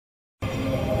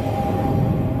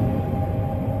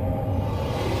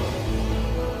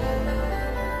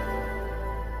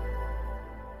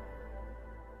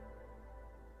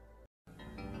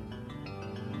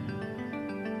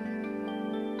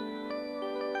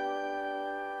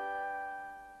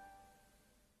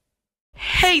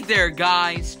Hey there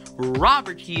guys,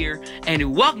 Robert here,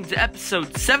 and welcome to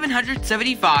episode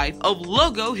 775 of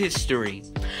Logo History.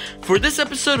 For this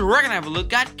episode, we're gonna have a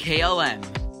look at KLM.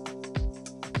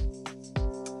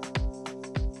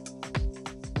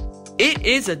 It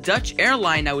is a Dutch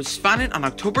airline that was founded on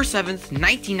October 7th,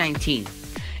 1919.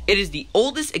 It is the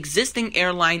oldest existing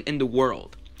airline in the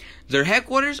world. Their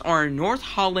headquarters are in North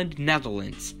Holland,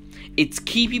 Netherlands. Its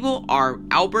key people are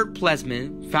Albert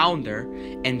Plesman, founder,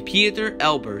 and Pieter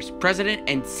Elbers, president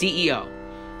and CEO.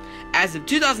 As of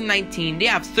 2019, they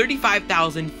have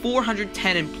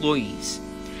 35,410 employees.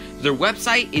 Their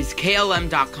website is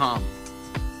klm.com.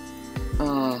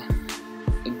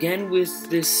 Again with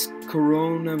this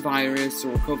coronavirus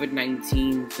or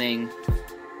COVID-19 thing,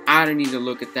 I don't need to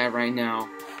look at that right now.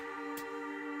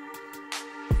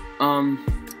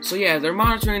 So yeah, they're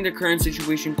monitoring the current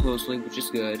situation closely, which is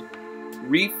good.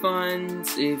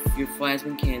 Refunds if your flight's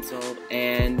been canceled,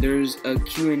 and there's a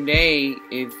Q&A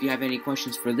if you have any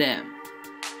questions for them.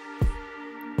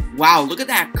 Wow, look at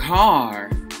that car!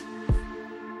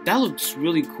 That looks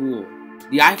really cool.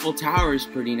 The Eiffel Tower is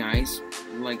pretty nice,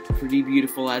 like pretty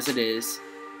beautiful as it is.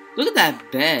 Look at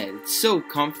that bed, it's so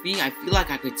comfy, I feel like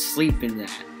I could sleep in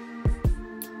that.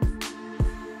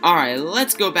 Alright,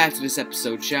 let's go back to this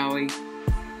episode, shall we?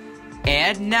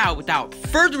 And now, without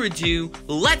further ado,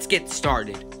 let's get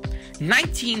started.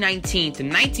 1919 to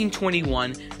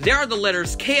 1921, there are the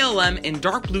letters KLM in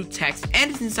dark blue text, and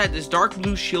it's inside this dark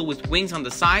blue shield with wings on the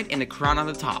side and a crown on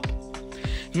the top.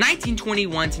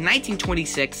 1921 to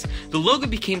 1926, the logo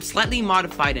became slightly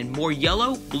modified and more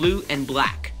yellow, blue, and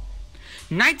black.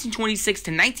 1926 to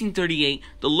 1938,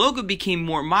 the logo became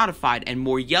more modified and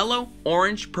more yellow,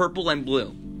 orange, purple, and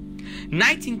blue.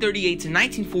 1938 to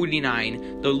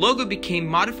 1949, the logo became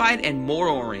modified and more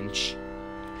orange.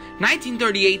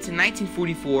 1938 to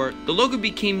 1944, the logo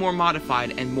became more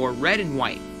modified and more red and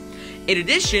white. In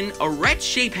addition, a red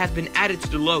shape has been added to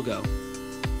the logo.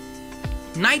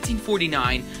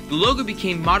 1949, the logo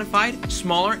became modified,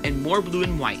 smaller, and more blue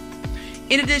and white.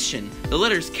 In addition, the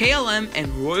letters KLM and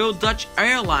Royal Dutch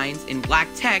Airlines in black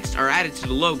text are added to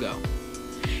the logo.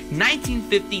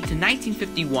 1950 to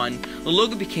 1951, the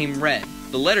logo became red,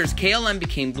 the letters KLM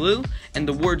became blue, and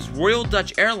the words Royal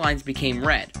Dutch Airlines became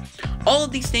red. All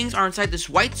of these things are inside this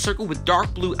white circle with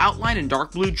dark blue outline and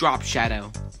dark blue drop shadow.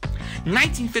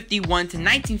 1951 to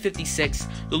 1956,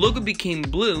 the logo became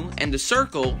blue, and the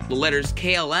circle, the letters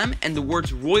KLM, and the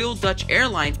words Royal Dutch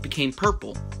Airlines became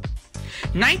purple.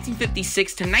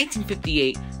 1956 to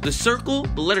 1958, the circle,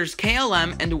 the letters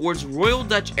KLM, and the words Royal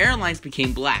Dutch Airlines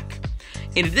became black.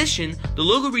 In addition, the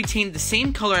logo retained the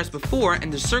same color as before,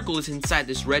 and the circle is inside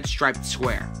this red striped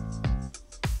square.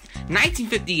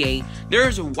 1958, there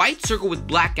is a white circle with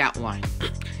black outline.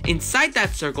 Inside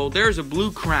that circle, there is a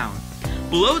blue crown.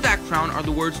 Below that crown are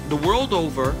the words "the world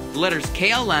over," the letters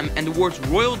KLM, and the words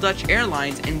Royal Dutch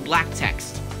Airlines in black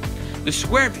text. The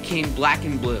square became black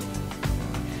and blue.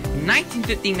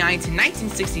 1959 to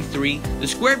 1963, the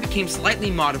square became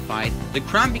slightly modified, the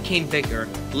crown became bigger,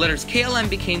 the letters KLM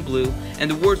became blue,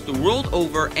 and the words "the world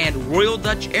over" and Royal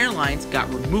Dutch Airlines got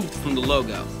removed from the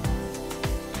logo.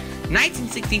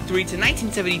 1963 to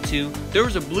 1972, there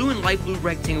was a blue and light blue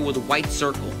rectangle with a white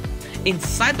circle.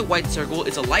 Inside the white circle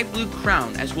is a light blue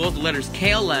crown as well as the letters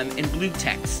KLM in blue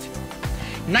text.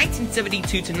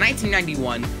 1972 to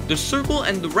 1991, the circle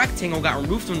and the rectangle got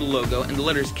removed from the logo and the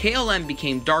letters KLM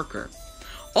became darker.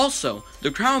 Also,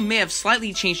 the crown may have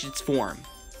slightly changed its form.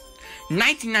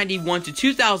 1991 to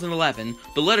 2011,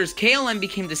 the letters KLM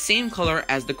became the same color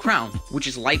as the crown, which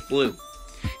is light blue.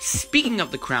 Speaking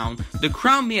of the crown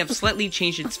may have slightly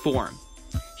changed its form.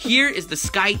 Here is the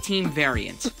Sky Team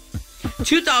variant.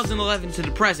 2011 to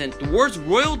the present, the words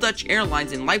Royal Dutch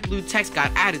Airlines in light blue text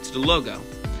got added to the logo.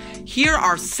 Here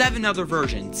are 7 other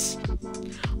versions.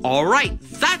 Alright,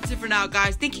 that's it for now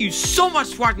guys. Thank you so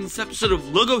much for watching this episode of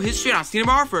Logo History, and I'll see you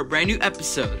tomorrow for a brand new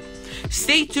episode.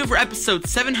 Stay tuned for episode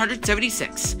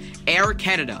 776, Air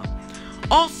Canada.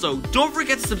 Also, don't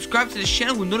forget to subscribe to this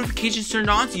channel with notifications turned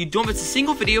on so you don't miss a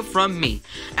single video from me,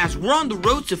 as we're on the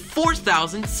road to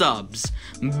 4,000 subs.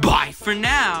 Bye for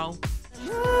now!